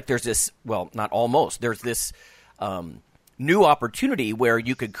almost like there's this, well, not almost, there's this new opportunity where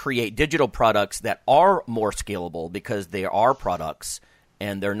you could create digital products that are more scalable because they are products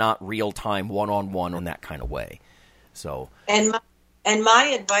and they're not real-time, one-on-one in that kind of way. So And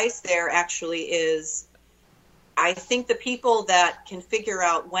my advice there actually is, I think the people that can figure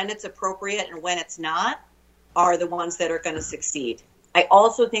out when it's appropriate and when it's not are the ones that are going to succeed. I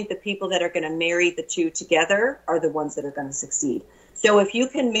also think the people that are going to marry the two together are the ones that are going to succeed. So if you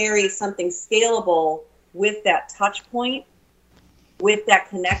can marry something scalable with that touch point, with that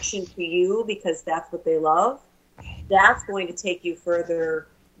connection to you because that's what they love, that's going to take you further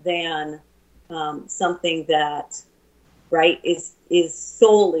than something that, right, is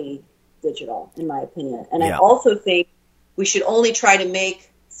solely digital, in my opinion. And I also think we should only try to make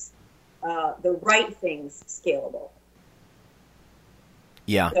the right things scalable.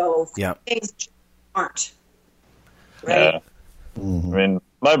 Yeah. So things aren't. Right? I mean,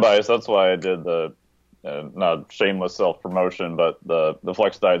 my bias, that's why I did the, not shameless self-promotion, but the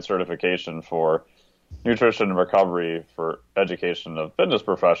Flex Diet certification for nutrition and recovery for education of fitness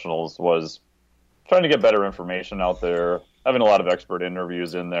professionals, was trying to get better information out there, having a lot of expert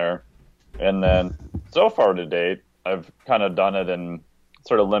interviews in there. And then so far to date, I've kind of done it in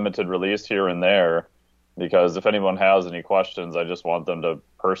sort of limited release here and there, because if anyone has any questions, I just want them to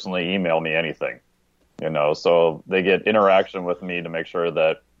personally email me anything, so they get interaction with me to make sure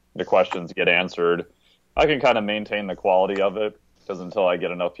that the questions get answered. I can kind of maintain the quality of it, because until I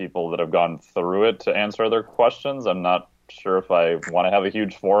get enough people that have gone through it to answer their questions, I'm not sure if I want to have a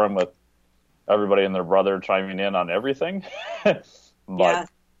huge forum with everybody and their brother chiming in on everything. But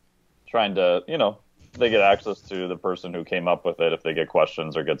trying to, they get access to the person who came up with it if they get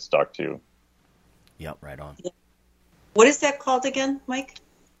questions or get stuck too. Yep, right on. What is that called again, Mike?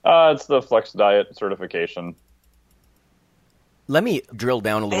 It's the Flex Diet certification. Let me drill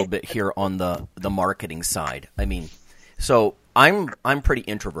down a little bit here on the marketing side. I mean, so I'm pretty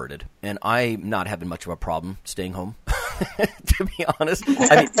introverted, and I'm not having much of a problem staying home, to be honest.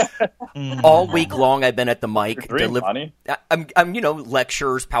 I mean, all week long I've been at the mic. I'm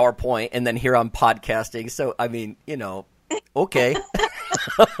lectures, PowerPoint, and then here I'm podcasting. So, I mean, okay.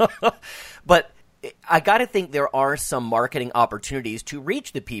 But I got to think there are some marketing opportunities to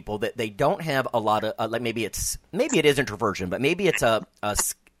reach the people that they don't have a lot of, like maybe it is introversion, but maybe it's a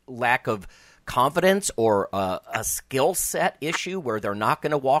lack of confidence or a skill set issue where they're not going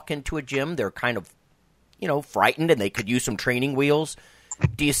to walk into a gym. They're kind of, frightened, and they could use some training wheels.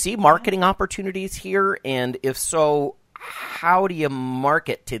 Do you see marketing opportunities here? And if so, how do you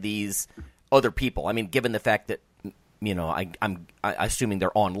market to these other people? I mean, given the fact that, I'm assuming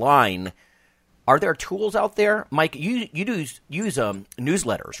they're online, are there tools out there? Mike, you use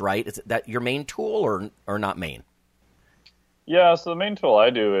newsletters, right? Is that your main tool or not main? Yeah, so the main tool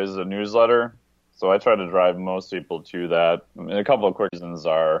I do is a newsletter. So I try to drive most people to that. I mean, a couple of quick reasons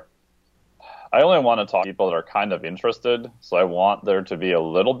are, I only want to talk to people that are kind of interested. So I want there to be a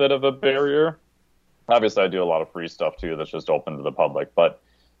little bit of a barrier. Obviously, I do a lot of free stuff too that's just open to the public. But,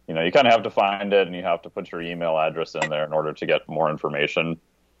 you kind of have to find it, and you have to put your email address in there in order to get more information.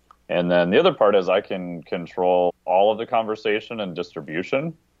 And then the other part is I can control all of the conversation and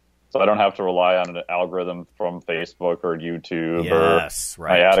distribution. So I don't have to rely on an algorithm from Facebook or YouTube or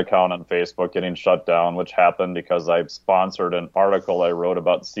my ad account on Facebook getting shut down, which happened because I sponsored an article I wrote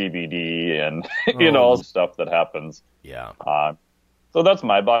about CBD and, all the stuff that happens. Yeah. So that's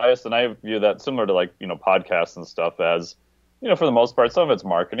my bias. And I view that similar to podcasts and stuff as, for the most part, some of it's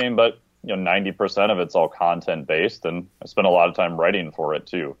marketing, but, 90% of it's all content based. And I spend a lot of time writing for it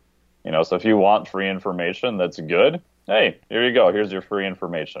too. So if you want free information that's good, hey, here you go. Here's your free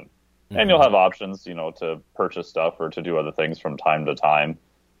information. And you'll have options, to purchase stuff or to do other things from time to time.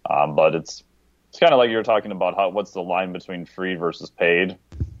 But it's kind of like you were talking about what's the line between free versus paid.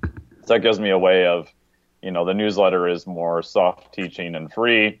 So that gives me a way of, the newsletter is more soft teaching and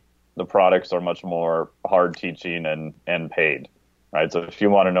free. The products are much more hard teaching and paid, right? So if you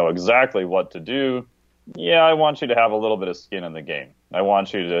want to know exactly what to do, I want you to have a little bit of skin in the game. I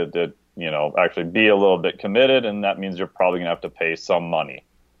want you to actually be a little bit committed, and that means you're probably going to have to pay some money.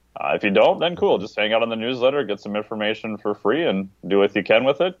 If you don't, then cool. Just hang out on the newsletter, get some information for free, and do what you can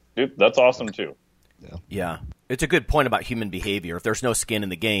with it. Dude, that's awesome, too. Yeah. It's a good point about human behavior. If there's no skin in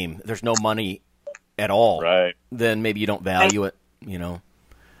the game, there's no money at all, right? Then maybe you don't value it,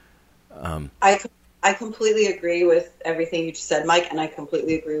 I completely agree with everything you just said, Mike, and I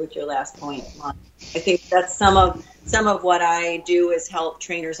completely agree with your last point. I think that's some of what I do is help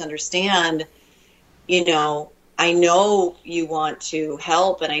trainers understand, I know you want to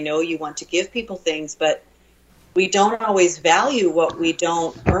help and I know you want to give people things, but we don't always value what we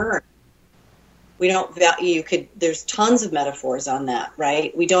don't earn. We don't value, there's tons of metaphors on that,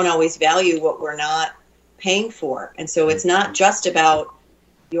 right? We don't always value what we're not paying for. And so it's not just about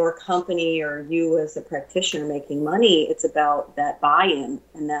your company or you as a practitioner making money. It's about that buy-in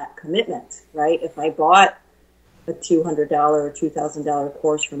and that commitment, right? If I bought a $200 or $2,000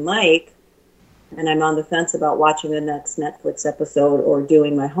 course from Mike, and I'm on the fence about watching the next Netflix episode or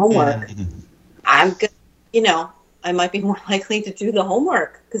doing my homework, I'm good. I might be more likely to do the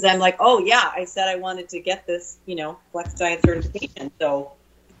homework because I'm like, oh yeah, I said I wanted to get this, Flex Diet certification. So,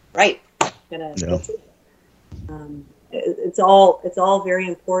 right, gonna go to it. It's all very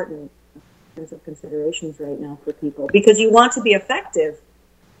important in terms of considerations right now for people because you want to be effective,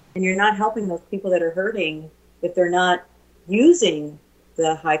 and you're not helping those people that are hurting if they're not using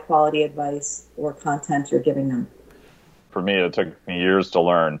the high quality advice or content you're giving them. For me, it took me years to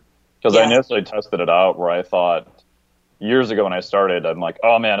learn because I initially tested it out where I thought, years ago when I started, I'm like,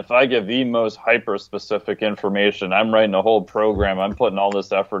 oh man, if I give the most hyper-specific information, I'm writing a whole program, I'm putting all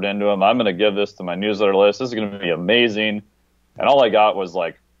this effort into them, I'm going to give this to my newsletter list, this is going to be amazing. And all I got was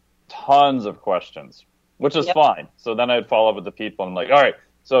like tons of questions, which is fine. So then I'd follow up with the people, and I'm like, all right,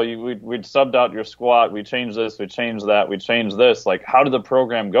 so we'd subbed out your squat, we changed this, we changed that, we changed this. Like, how did the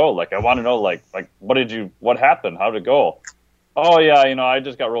program go? Like, I want to know, like what happened? How did it go? Oh yeah, I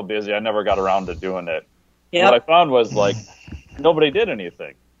just got real busy. I never got around to doing it. Yep. What I found was, like, nobody did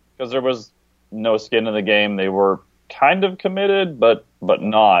anything because there was no skin in the game. They were kind of committed, but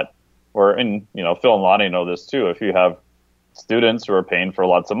not. Phil and Lonnie know this too. If you have students who are paying for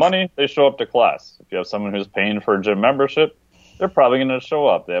lots of money, they show up to class. If you have someone who's paying for a gym membership, they're probably going to show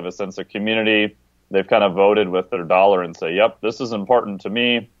up. They have a sense of community. They've kind of voted with their dollar and say, yep, this is important to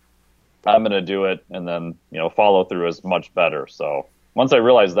me. I'm going to do it. And then, follow through is much better. So once I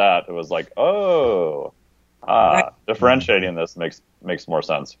realized that, it was like, differentiating this makes more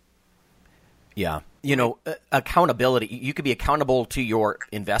sense. Yeah. Accountability. You could be accountable to your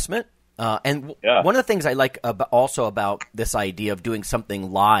investment. One of the things I like about this idea of doing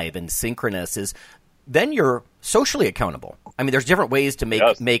something live and synchronous is then you're socially accountable. I mean, there's different ways to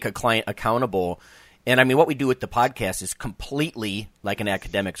make a client accountable. And I mean, what we do with the podcast is completely like in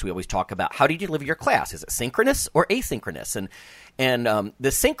academics. We always talk about, how do you deliver your class? Is it synchronous or asynchronous? And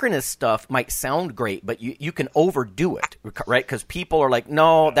the synchronous stuff might sound great, but you can overdo it, right? Because people are like,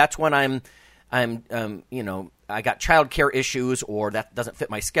 no, that's when I got childcare issues, or that doesn't fit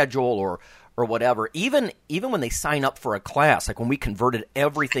my schedule, or whatever. Even when they sign up for a class, like when we converted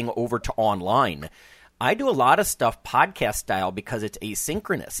everything over to online, I do a lot of stuff podcast style because it's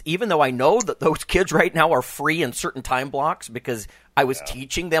asynchronous. Even though I know that those kids right now are free in certain time blocks because I was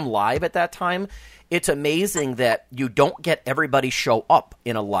teaching them live at that time, it's amazing that you don't get everybody show up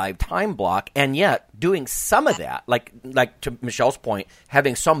in a live time block, and yet doing some of that, like to Michelle's point,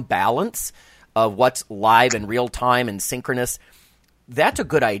 having some balance of what's live and real time and synchronous, that's a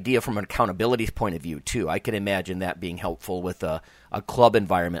good idea from an accountability point of view too. I can imagine that being helpful with a club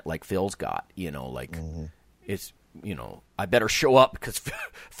environment like Phil's got. It's I better show up because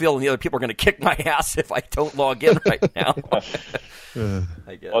Phil and the other people are going to kick my ass if I don't log in right now.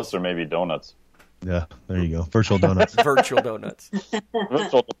 I guess. Plus, there may be donuts. Yeah, there you go. Virtual donuts. Virtual donuts.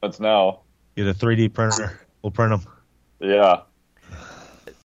 Virtual donuts now. Get a 3D printer. We'll print them. Yeah.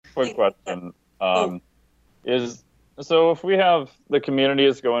 Quick question. So if we have the community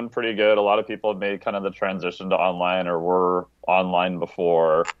is going pretty good, a lot of people have made kind of the transition to online or were online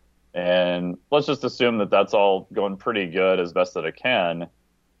before, and let's just assume that that's all going pretty good as best that it can.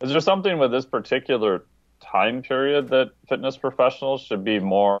 Is there something with this particular time period that fitness professionals should be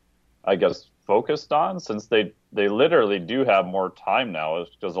more, I guess, focused on, since they literally do have more time now,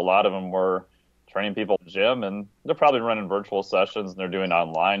 because a lot of them were training people at the gym and they're probably running virtual sessions and they're doing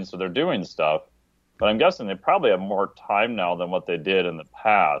online, so they're doing stuff. But I'm guessing they probably have more time now than what they did in the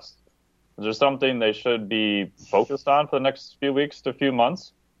past. Is there something they should be focused on for the next few weeks to few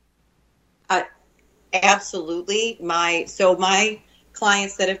months? Absolutely. My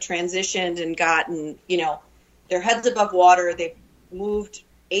clients that have transitioned and gotten, their heads above water, they've moved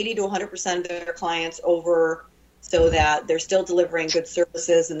 80 to 100% of their clients over so that they're still delivering good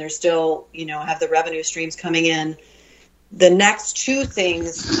services and they're still, have the revenue streams coming in. The next two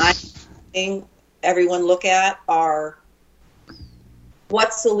things I think everyone look at are,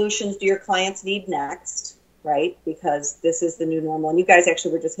 what solutions do your clients need next, right? Because this is the new normal. And you guys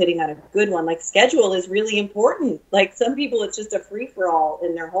actually were just hitting on a good one. Like, schedule is really important. Like, some people, it's just a free-for-all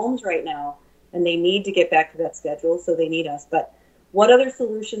in their homes right now, and they need to get back to that schedule, so they need us. But what other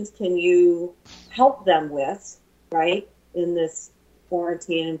solutions can you help them with, right, in this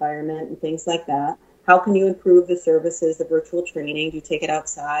quarantine environment and things like that? How can you improve the services, the virtual training? Do you take it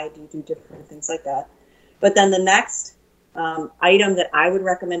outside? Do you do different things like that? But then the next item that I would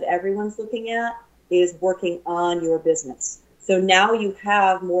recommend everyone's looking at is working on your business. So now you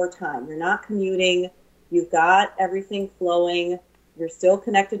have more time. You're not commuting. You've got everything flowing. You're still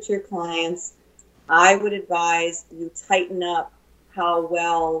connected to your clients. I would advise you tighten up how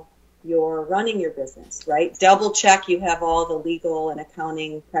well you're running your business, right? Double check you have all the legal and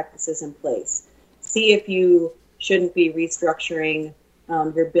accounting practices in place. See if you shouldn't be restructuring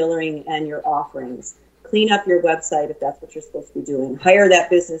your billing and your offerings. Clean up your website if that's what you're supposed to be doing. Hire that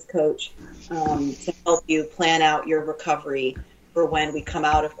business coach to help you plan out your recovery for when we come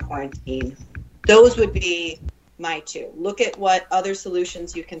out of quarantine. Those would be my two. Look at what other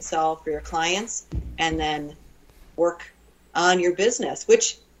solutions you can solve for your clients and then work on your business,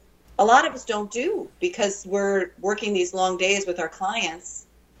 which a lot of us don't do because we're working these long days with our clients.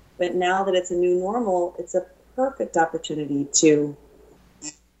 But now that it's a new normal, it's a perfect opportunity to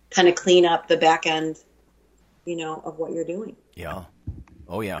kind of clean up the back end, of what you're doing. Yeah.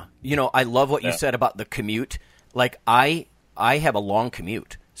 Oh, yeah. I love what you said about the commute. Like, I have a long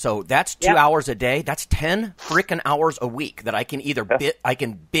commute. So that's 2 hours a day. That's 10 freaking hours a week that I can either I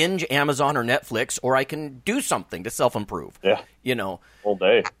can binge Amazon or Netflix, or I can do something to self-improve. Yeah. Whole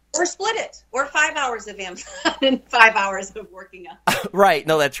day. Or split it. Or 5 hours of Amazon and 5 hours of working out. Right.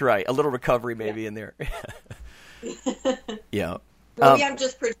 No, that's right. A little recovery maybe in there. Yeah. Maybe I'm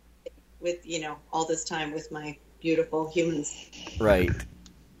just projecting with, all this time with my beautiful humans. Right.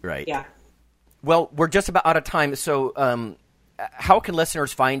 Yeah. Well, we're just about out of time. So how can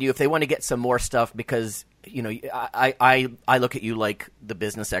listeners find you if they want to get some more stuff? Because, I look at you like the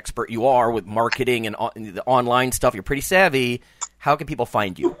business expert you are with marketing and the online stuff. You're pretty savvy. How can people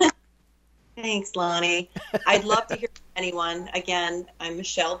find you? Thanks, Lonnie. I'd love to hear from anyone. Again, I'm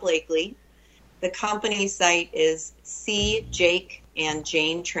Michelle Blakely. The company site is C. Jake and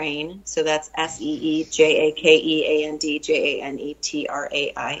Jane Train. So that's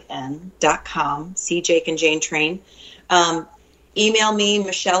SeeJakeandJaneTrain.com. C. Jake and Jane Train. Email me,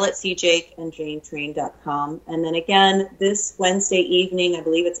 Michelle at CJakeandJaneTrain.com. And then again, this Wednesday evening, I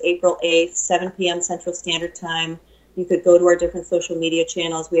believe it's April 8th, 7 p.m. Central Standard Time. You could go to our different social media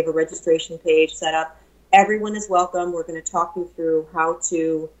channels. We have a registration page set up. Everyone is welcome. We're going to talk you through how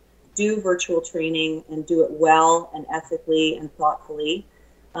to do virtual training and do it well and ethically and thoughtfully.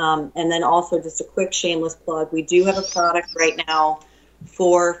 And then also just a quick shameless plug. We do have a product right now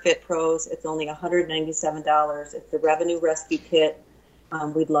for Fit Pros. It's only $197. It's the Revenue Rescue Kit.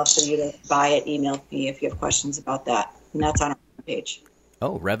 We'd love for you to buy it. Email me if you have questions about that. And that's on our page.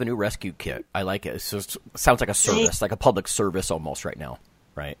 Oh, Revenue Rescue Kit. I like it. So it sounds like a service, like a public service almost right now,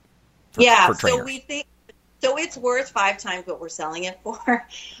 right? For so we think so it's worth 5 times what we're selling it for.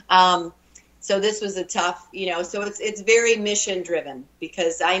 So this was a tough, so it's very mission driven,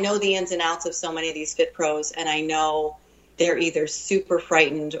 because I know the ins and outs of so many of these Fit Pros, and I know they're either super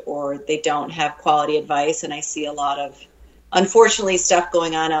frightened or they don't have quality advice, and I see a lot of, unfortunately, stuff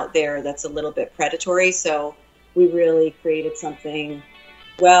going on out there that's a little bit predatory. So we really created something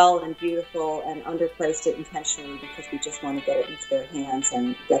well and beautiful and underpriced it intentionally, because we just want to get it into their hands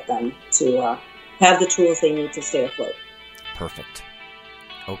and get them to have the tools they need to stay afloat. Perfect.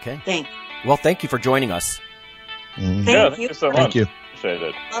 Okay. Thanks. Well, thank you for joining us. Mm-hmm. Thank you so much. Thank you. Appreciate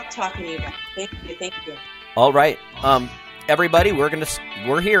it. Love talking to you guys. Thank you. All right. Everybody, we're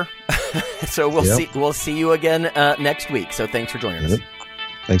here. So we'll see you again next week. So thanks for joining us.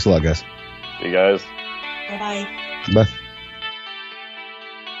 Thanks a lot, guys. See you guys. Bye-bye. Bye.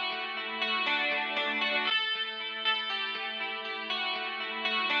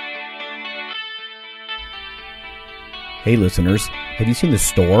 Hey listeners, have you seen the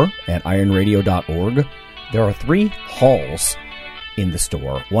store at ironradio.org? There are 3 halls in the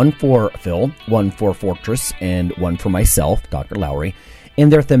store. One for Phil, one for Fortress, and one for myself, Dr. Lowry,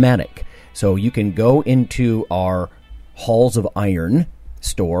 and they're thematic. So you can go into our Halls of Iron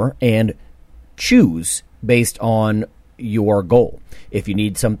store and choose based on your goal. If you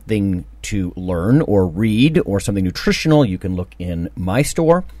need something to learn or read or something nutritional, you can look in my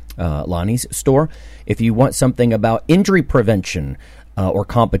store, Lonnie's store. If you want something about injury prevention or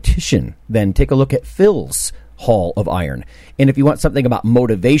competition, then take a look at Phil's Hall of Iron. And if you want something about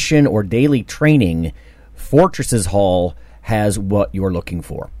motivation or daily training, Fortress's Hall has what you're looking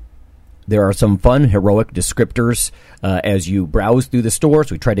for. There are some fun, heroic descriptors as you browse through the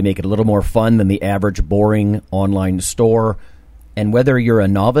stores. We try to make it a little more fun than the average boring online store. And whether you're a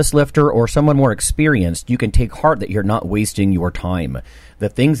novice lifter or someone more experienced, you can take heart that you're not wasting your time. The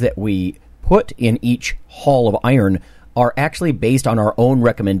things that we put in each Hall of Iron are actually based on our own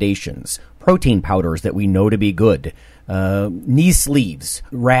recommendations. Protein powders that we know to be good, knee sleeves,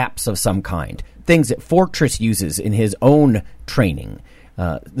 wraps of some kind, things that Fortress uses in his own training.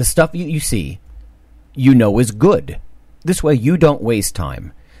 The stuff you see, is good. This way you don't waste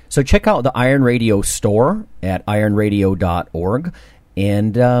time. So check out the Iron Radio store at ironradio.org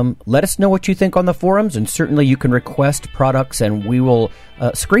and let us know what you think on the forums, and certainly you can request products and we will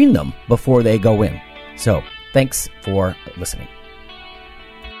screen them before they go in. So thanks for listening.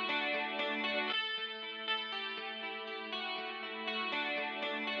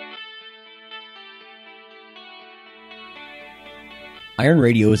 Iron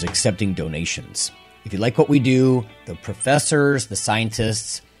Radio is accepting donations. If you like what we do, the professors, the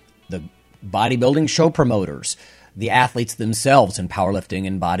scientists, the bodybuilding show promoters, the athletes themselves in powerlifting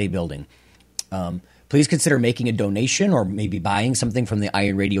and bodybuilding, please consider making a donation or maybe buying something from the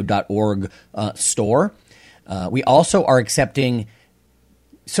ironradio.org store. We also are accepting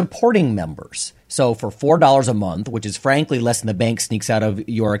supporting members. So for $4 a month, which is frankly less than the bank sneaks out of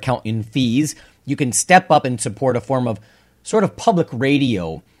your account in fees, you can step up and support a form of sort of public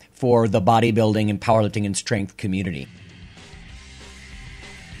radio for the bodybuilding and powerlifting and strength community.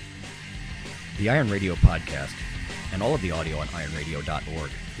 The Iron Radio podcast and all of the audio on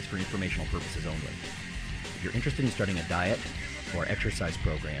ironradio.org is for informational purposes only. If you're interested in starting a diet or exercise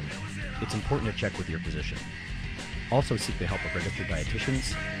program, it's important to check with your physician. Also seek the help of registered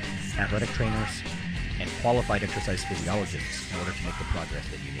dietitians, athletic trainers, and qualified exercise physiologists in order to make the progress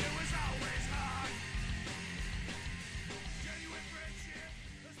that you need.